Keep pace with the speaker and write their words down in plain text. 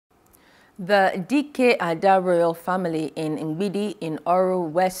The Dike Ada royal family in Mgbidi in Oru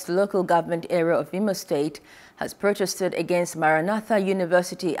West local government area of Imo State has protested against Maranatha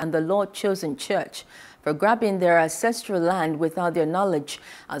University and the Lord Chosen Church for grabbing their ancestral land without their knowledge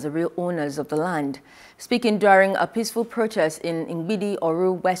as the real owners of the land. Speaking during a peaceful protest in Mgbidi,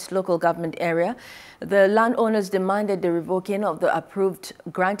 Oru West local government area, the landowners demanded the revoking of the approval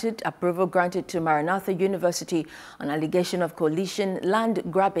granted to Maranatha University on allegation of collusion, land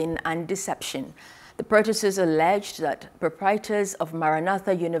grabbing and deception. The protesters alleged that proprietors of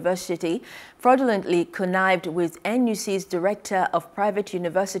Maranatha University fraudulently connived with NUC's Director of Private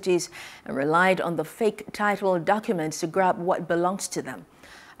Universities and relied on the fake title documents to grab what belongs to them.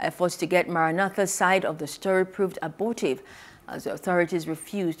 Efforts to get Maranatha's side of the story proved abortive as the authorities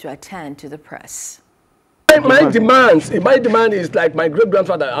refused to attend to the press. My demand is like my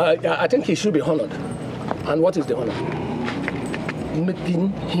great-grandfather. I think he should be honored. And what is the honor? Making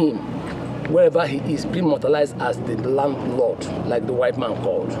him, wherever he is, pre-mortalized as the landlord, like the white man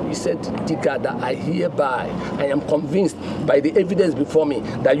called. He said, Dike Ada, I am convinced by the evidence before me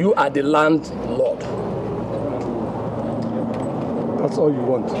that you are the landlord. That's all you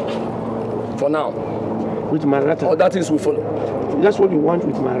want? For now. With Maranatha? All that is will follow. That's what you want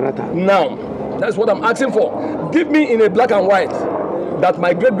with Maranatha? Now. That's what I'm asking for. Give me in a black and white that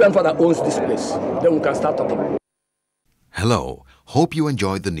my great-grandfather owns this place. Then we can start talking. Hello. Hope you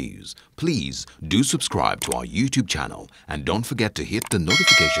enjoyed the news. Please do subscribe to our YouTube channel and don't forget to hit the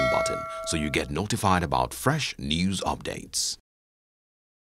notification button so you get notified about fresh news updates.